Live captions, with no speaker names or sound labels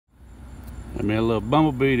I mean, a little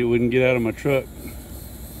bumblebee that wouldn't get out of my truck.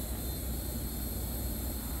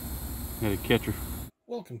 Had a catcher.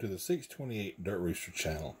 Welcome to the 628 Dirt Rooster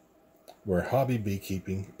channel, where hobby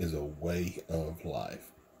beekeeping is a way of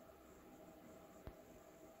life.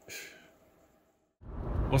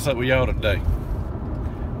 What's up with y'all today?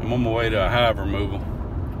 I'm on my way to a hive removal.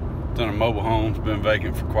 It's on a mobile home. It's been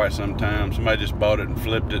vacant for quite some time. Somebody just bought it and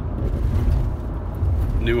flipped it.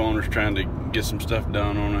 New owner's trying to get some stuff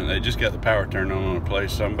done on it. They just got the power turned on the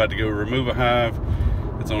place, so I'm about to go remove a hive.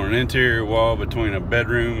 It's on an interior wall between a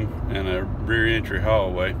bedroom and a rear entry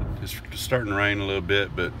hallway. It's starting to rain a little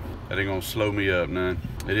bit, but that ain't gonna slow me up none.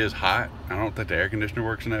 It is hot. I don't think the air conditioner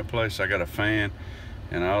works in that place. I got a fan,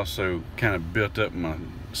 and I also kind of built up my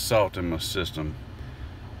salt in my system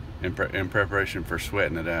in preparation for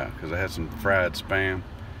sweating it out, because I had some fried Spam.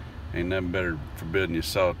 Ain't nothing better for building your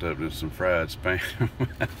salt up than some fried Spam.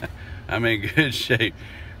 I'm in good shape,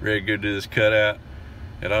 ready to go do this cutout.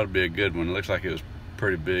 It ought to be a good one. It looks like it was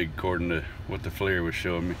pretty big according to what the FLIR was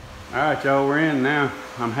showing me. All right, y'all, we're in now.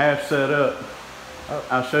 I'm half set up.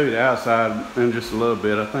 I'll show you the outside in just a little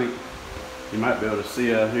bit. I think you might be able to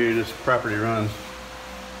see out here, this property runs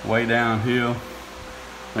way downhill.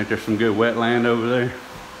 I think there's some good wetland over there.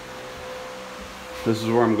 This is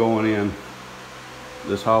where I'm going in.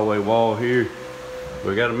 This hallway wall here.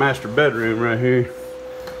 We got a master bedroom right here.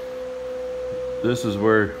 This is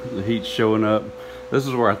where the heat's showing up. This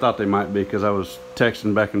is where I thought they might be, because I was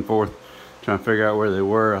texting back and forth trying to figure out where they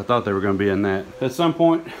were. I thought they were going to be in that. At some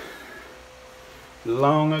point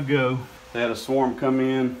long ago, they had a swarm come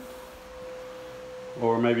in,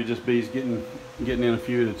 or maybe just bees getting in a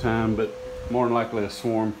few at a time, but more than likely a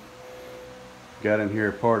swarm got in here,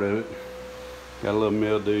 a part of it. Got a little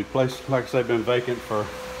mildew. Place, like I say, been vacant for,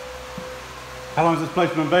 how long has this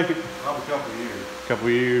place been vacant? Probably a couple of years. A couple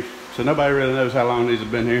of years. So nobody really knows how long these have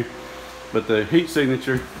been here. But the heat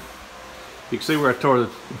signature, you can see where I tore the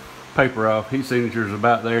paper off. Heat signature is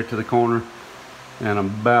about there to the corner, and I'm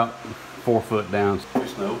about 4 foot down.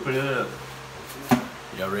 Just gonna open it up.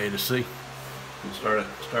 Y'all ready to see? We'll start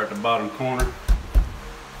at the bottom corner.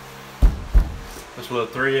 This little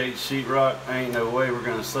 3/8 sheetrock, ain't no way we're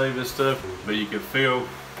gonna save this stuff, but you can feel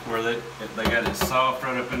where they got it soft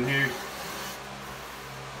right up in here.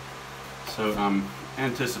 So I'm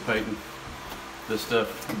anticipating this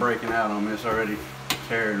stuff breaking out on me. It's already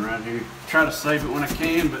tearing right here. Try to save it when I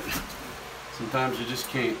can, but sometimes you just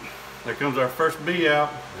can't. There comes our first bee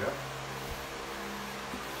out. Yep.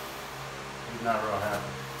 He's not real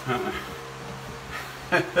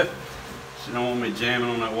happy. She don't want me jamming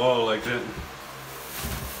on that wall like that.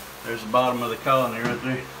 There's the bottom of the colony right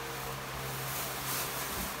there.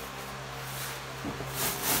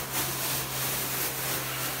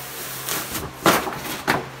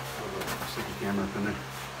 Stick your camera up in there.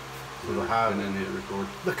 With a hive and then hit record.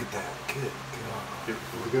 Look at that. Good God. Is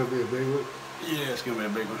it going to be a big one? Yeah, it's going to be a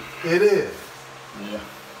big one. It is. Yeah.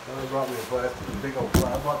 I brought me a big old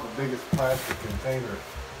plastic. I bought the biggest plastic container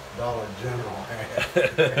Dollar General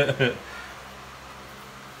had.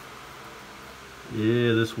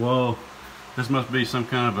 Yeah, this wall. This must be some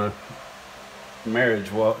kind of a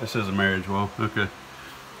marriage wall. It says a marriage wall. Okay.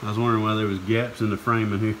 I was wondering why there was gaps in the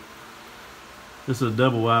frame in here. This is a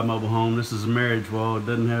double wide mobile home. This is a marriage wall. It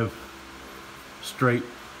doesn't have straight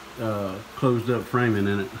closed up framing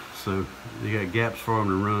in it, so you got gaps for them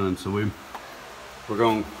to run. So we're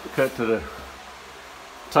going to cut to the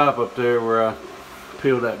top up there where I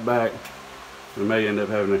peeled that back. We may end up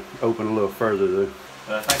having to open a little further though.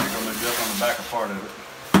 I think they're going to be built on the back of part of it.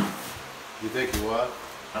 You think you what?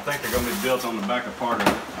 I think they're going to be built on the back of part of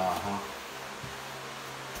it.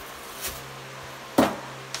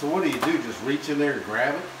 So what do? Just reach in there and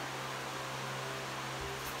grab it?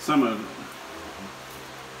 Some of it.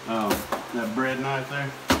 That bread knife there.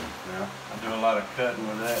 Yeah. I do a lot of cutting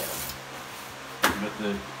with that.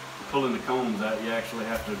 But pulling the combs out, you actually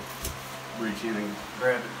have to reach in and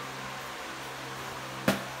grab it.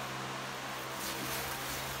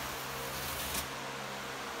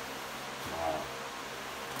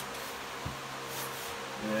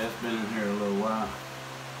 Yeah, it's been in here a little while.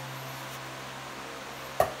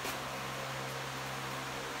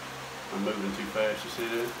 I'm moving too fast, you see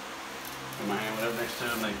that? Put my hand up next to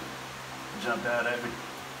them, they jumped out at me.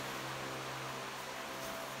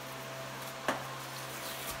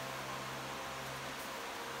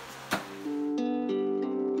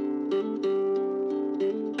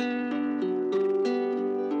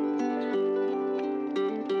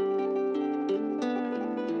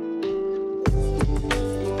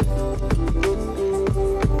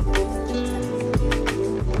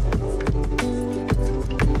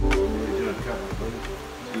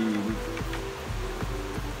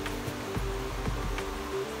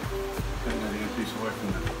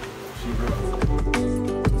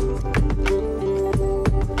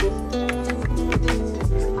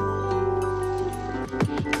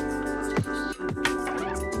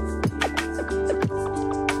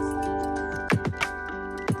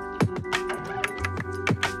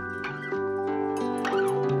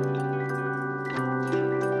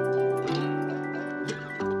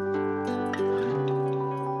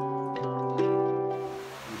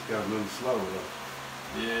 them slow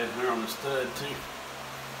though. Yeah, they're on the stud too.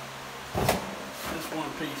 Just one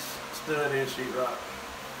piece stud and sheetrock.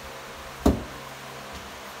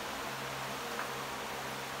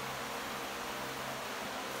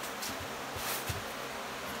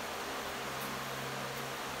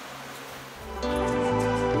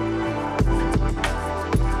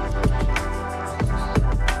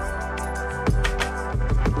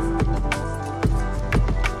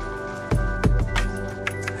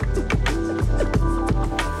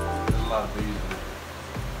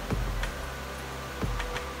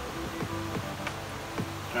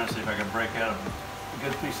 Trying to see if I can break out a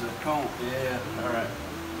good piece of the cone. Yeah, all right.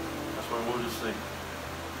 That's what I wanted to see.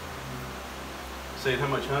 See how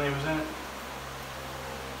much honey was in it?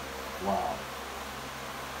 Wow.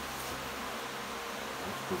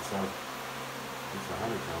 That's good stuff. It's a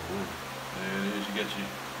honeycomb, isn't it? Yeah, it is. You got your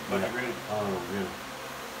bucket ready? Oh, good.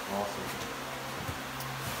 Awesome.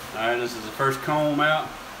 All right, this is the first comb out.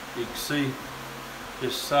 You can see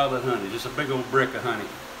just solid honey, just a big old brick of honey.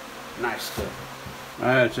 Nice stuff. All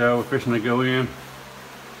right, y'all, we're fixing to go in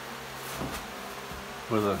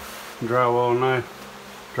with a drywall knife,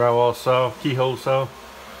 drywall saw, keyhole saw,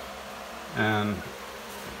 and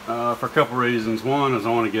for a couple reasons. One is I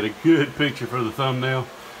want to get a good picture for the thumbnail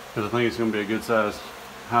because I think it's going to be a good size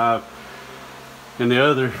hive, and the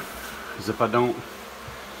other is if I don't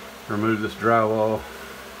remove this drywall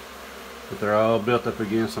that they're all built up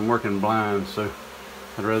against, I'm working blind, so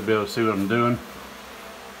I'd rather be able to see what I'm doing.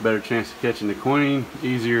 Better chance of catching the queen,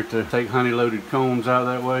 easier to take honey loaded combs out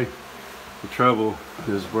that way. The trouble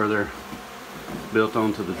is where they're built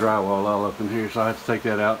onto the drywall all up in here, so I have to take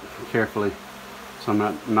that out carefully so I'm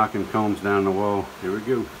not knocking combs down the wall. Here we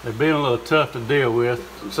go. They're being a little tough to deal with.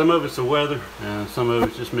 Some of it's the weather and some of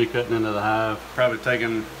it's just me cutting into the hive. Probably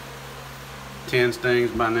taking 10 stings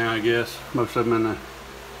by now, I guess. Most of them in the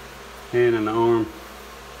hand and the arm.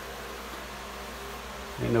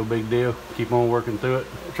 Ain't no big deal. Keep on working through it.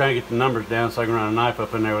 I'm trying to get the numbers down so I can run a knife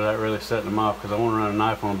up in there without really setting them off, because I want to run a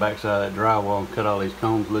knife on the backside of that drywall and cut all these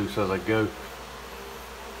combs loose as I go.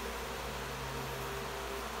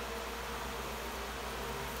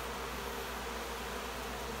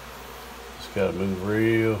 Just gotta move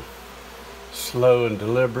real slow and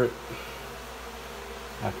deliberate.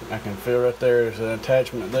 I can feel right there's an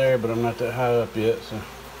attachment there, but I'm not that high up yet, so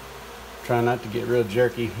try not to get real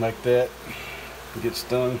jerky like that. Get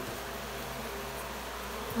stung.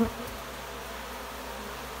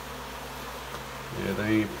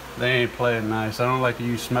 Yeah, they ain't playing nice. I don't like to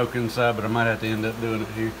use smoke inside, but I might have to end up doing it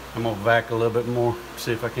here. I'm gonna vac a little bit more,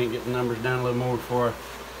 see if I can't get the numbers down a little more before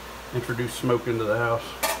I introduce smoke into the house.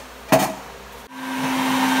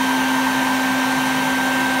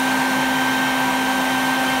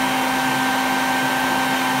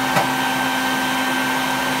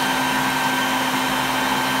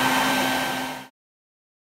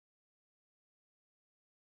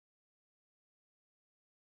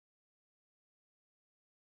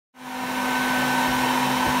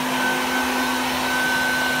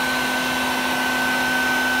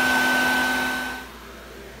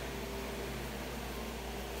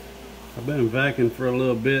 I've been vacuuming for a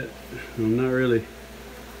little bit. I'm not really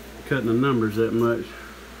cutting the numbers that much.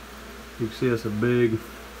 You can see it's a big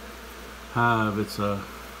hive. It's a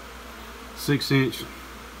 6-inch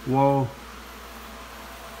wall,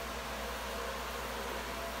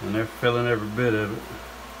 and they're filling every bit of it.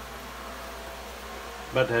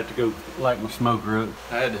 About to have to go light my smoker up.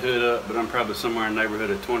 I had the hood up, but I'm probably somewhere in the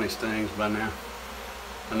neighborhood of 20 stings by now.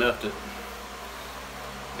 Enough that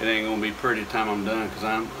it ain't gonna be pretty time I'm done, because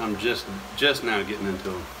I'm just now getting into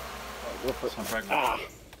them.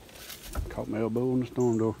 Caught my elbow on the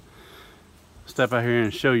storm door. Step out here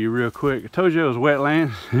and show you real quick. I told you it was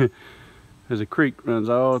wetland. There's a creek runs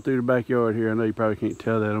all through the backyard here. I know you probably can't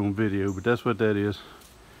tell that on video, but that's what that is.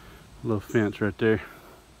 A little fence right there.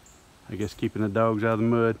 I guess keeping the dogs out of the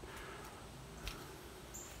mud.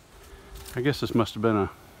 I guess this must have been a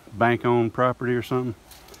bank-owned property or something.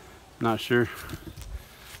 Not sure.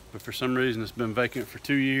 But for some reason it's been vacant for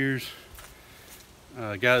 2 years.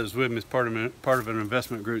 The guy that was with me is part of an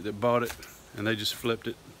investment group that bought it, and they just flipped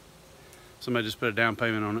it. Somebody just put a down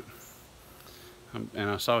payment on it. And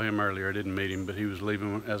I saw him earlier. I didn't meet him, but he was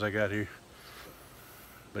leaving as I got here.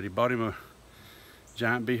 But he bought him a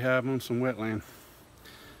giant beehive on some wetland.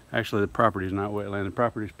 Actually, the property's not wetland. The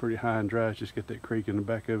property's pretty high and dry. It's just got that creek in the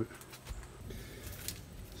back of it.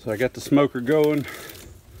 So I got the smoker going.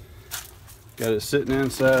 Got it sitting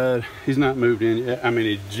inside. He's not moved in yet. I mean,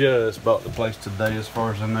 he just bought the place today as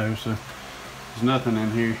far as I know, so there's nothing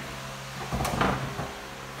in here.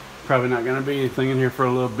 Probably not gonna be anything in here for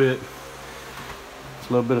a little bit. It's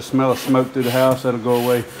a little bit of smell of smoke through the house. That'll go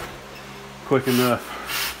away quick enough.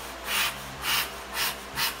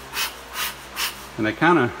 And they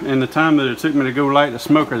kind of, in the time that it took me to go light the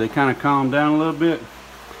smoker, they kind of calmed down a little bit.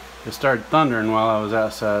 It started thundering while I was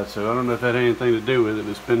outside, so I don't know if that had anything to do with it.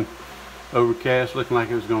 It's been overcast, looking like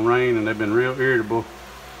it was going to rain, and they've been real irritable.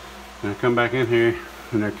 And I come back in here,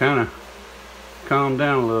 and they're kind of calmed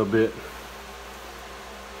down a little bit.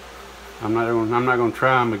 I'm not going to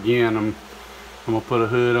try them again. I'm going to put a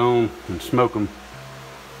hood on and smoke them.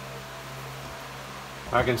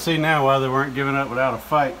 I can see now why they weren't giving up without a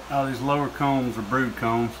fight. All these lower combs are brood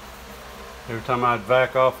combs. Every time I'd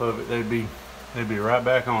back off of it, they'd be right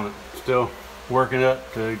back on it. Still working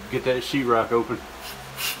up to get that sheetrock open.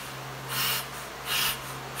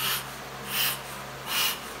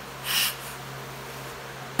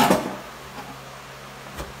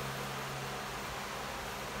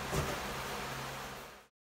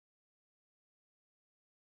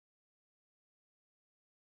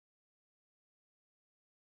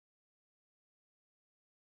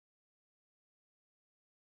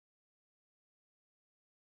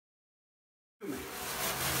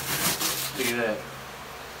 Look at that.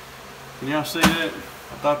 Can y'all see that?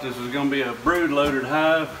 I thought this was going to be a brood loaded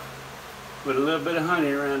hive with a little bit of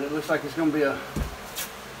honey around it. Looks like it's going to be a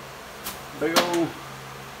big old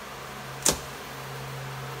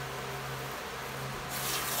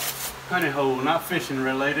honey hole, not fishing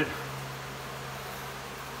related.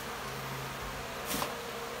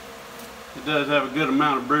 It does have a good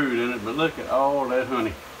amount of brood in it, but look at all that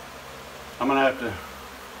honey. I'm going to have to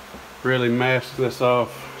really mask this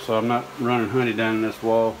off so I'm not running honey down this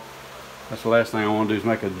wall. That's the last thing I want to do is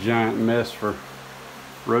make a giant mess for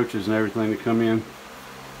roaches and everything to come in. By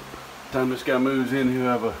the time this guy moves in, he'll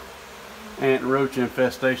have a ant and roach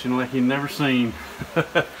infestation like he's never seen.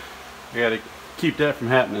 I gotta keep that from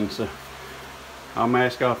happening, so I'll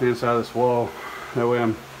mask off the inside of this wall. That way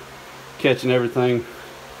I'm catching everything.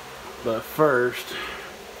 But first,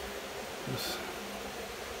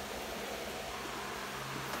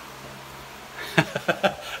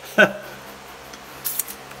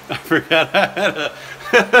 I forgot I had a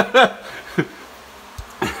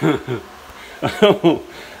I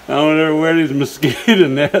don't ever wear these mosquito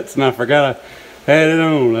nets, and I forgot I had it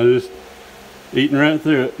on. I just eating right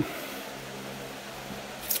through it.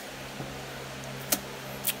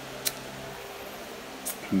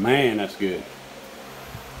 Man, that's good.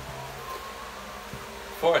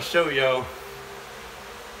 Before I show y'all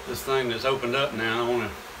this thing that's opened up now,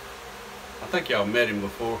 I think y'all met him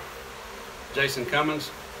before. Jason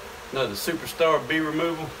Cummins. No, the Superstar Bee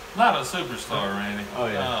Removal. Not a superstar, Randy. Oh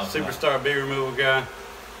yeah, Superstar Bee Removal guy.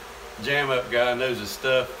 Jam up guy, knows his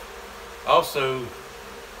stuff. Also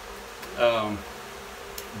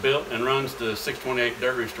built and runs the 628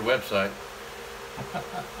 Dirt Rooster website.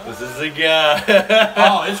 This is the guy.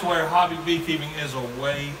 Oh, it's where hobby beekeeping is a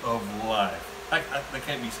way of life. That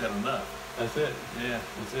can't be said enough. That's it. Yeah,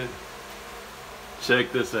 that's it.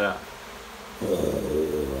 Check this out.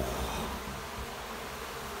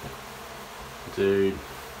 Dude.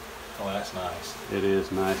 Oh, that's nice. It is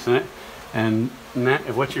nice, isn't it? And now,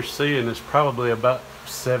 what you're seeing is probably about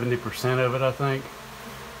 70% of it, I think,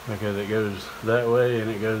 because it goes that way and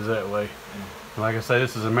it goes that way. And like I say,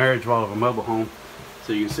 this is a marriage wall of a mobile home,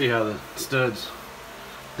 so you can see how the studs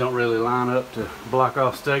don't really line up to block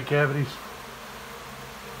off stud cavities.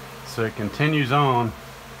 So it continues on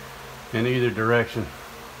in either direction.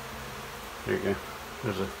 There you go.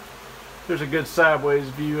 There's a good sideways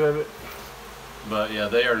view of it. But yeah,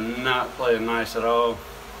 they are not playing nice at all.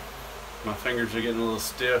 My fingers are getting a little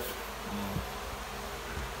stiff.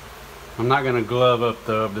 I'm not going to glove up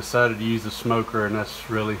though. I've decided to use the smoker, and that's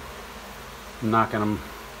really knocking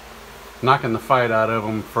the fight out of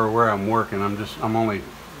them for where I'm working. I'm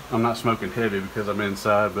not smoking heavy because I'm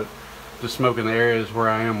inside, but just smoking the areas where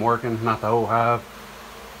I am working, not the whole hive.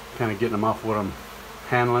 Kind of getting them off what I'm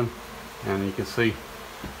handling, and you can see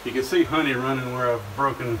honey running where I've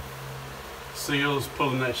broken seals,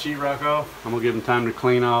 pulling that sheetrock off. I'm gonna give them time to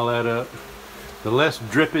clean all that up. The less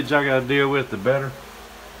drippage I gotta deal with, the better.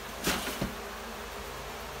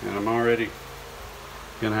 And I'm already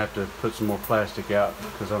gonna have to put some more plastic out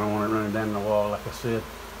because I don't want it running down the wall, like I said.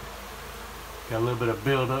 Got a little bit of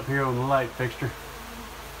build up here on the light fixture.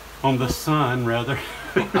 On the sun, rather.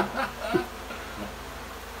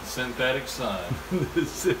 Synthetic sun. The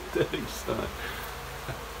synthetic sun.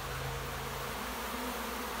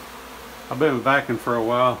 I've been vacuuming for a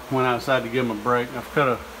while. Went outside to give them a break. I've cut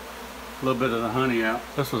a little bit of the honey out.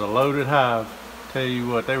 This was a loaded hive. Tell you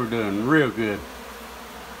what, they were doing real good.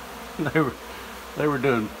 They were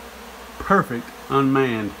doing perfect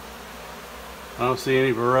unmanned. I don't see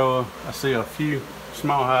any varroa. I see a few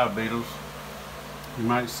small hive beetles. You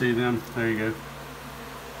might see them, there you go,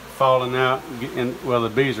 falling out, and well, the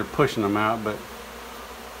bees are pushing them out, but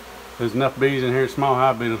there's enough bees in here, small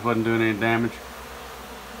hive beetles wasn't doing any damage.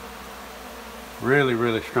 Really,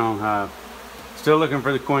 really strong hive. Still looking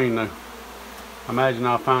for the queen though. I imagine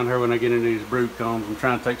I'll find her when I get into these brood combs. I'm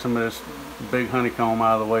trying to take some of this big honeycomb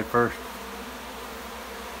out of the way first.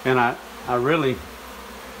 And I really,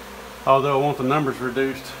 although I want the numbers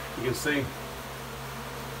reduced, you can see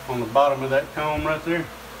on the bottom of that comb right there,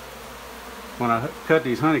 when I cut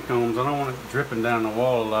these honeycombs, I don't want it dripping down the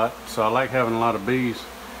wall a lot. So I like having a lot of bees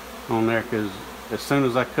on there, because as soon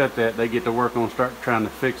as I cut that, they get to work on start trying to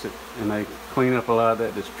fix it, and they clean up a lot of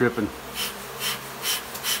that that's dripping.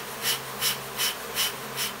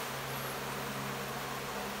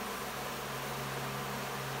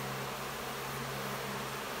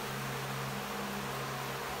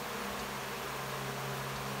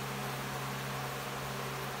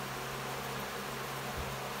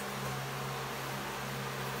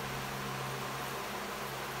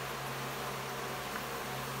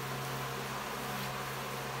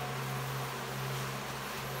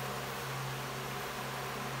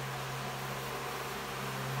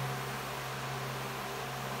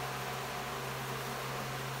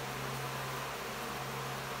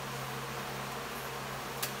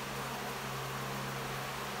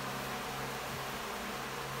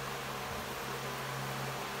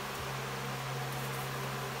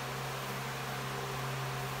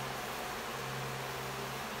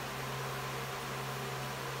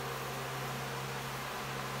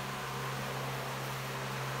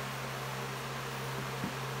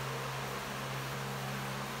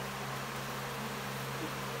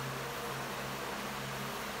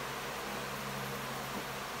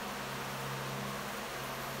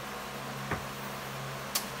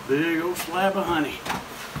 Big old slab of honey.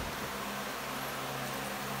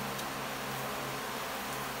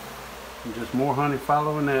 And just more honey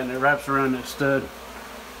following that, and it wraps around that stud,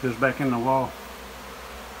 goes back in the wall.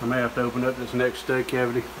 I may have to open up this next stud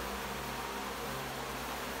cavity.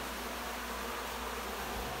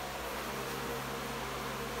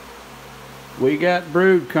 We got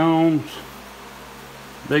brood combs,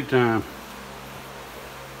 big time.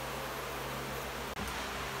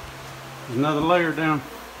 There's another layer down.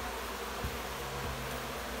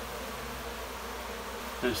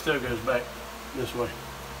 And it still goes back this way.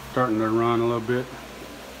 Starting to run a little bit.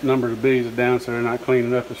 Number of bees are down, so they're not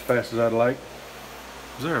cleaning up as fast as I'd like.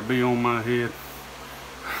 Is there a bee on my head?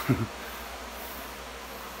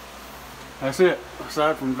 That's it.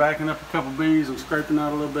 Aside from vacuuming up a couple bees and scraping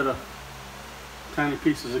out a little bit of tiny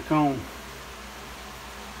pieces of comb,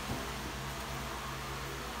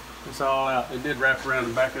 it's all out. It did wrap around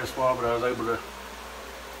the back of this wall, but I was able to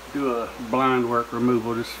do a blind work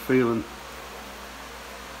removal, just feeling.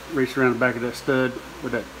 Reached around the back of that stud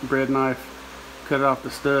with that bread knife, cut off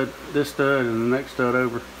the stud, this stud, and the next stud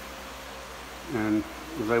over, and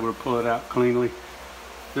was able to pull it out cleanly.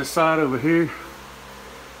 This side over here,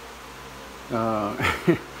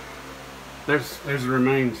 there's the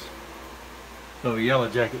remains of a yellow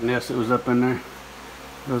jacket nest that was up in there.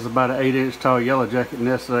 It was about an 8-inch tall yellow jacket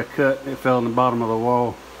nest that I cut. It fell in the bottom of the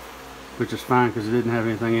wall, which is fine because it didn't have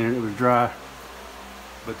anything in it. It was dry,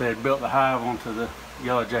 but they had built the hive onto the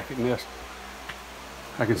yellow jacket nest.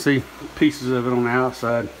 I can see pieces of it on the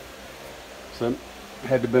outside, so it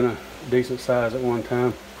had to have been a decent size at one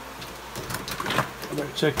time. I better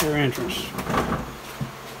check their entrance.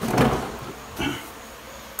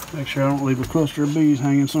 Make sure I don't leave a cluster of bees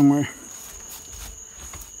hanging somewhere.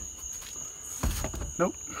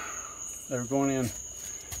 Nope, they were going in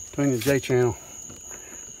between the J channel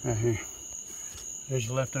right here. There's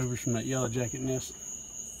the leftovers from that yellow jacket nest.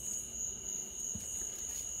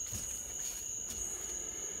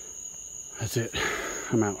 That's it.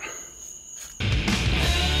 I'm out.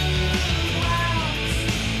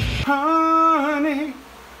 Honey.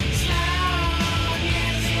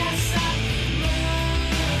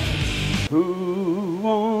 Who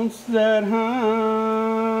wants that honey?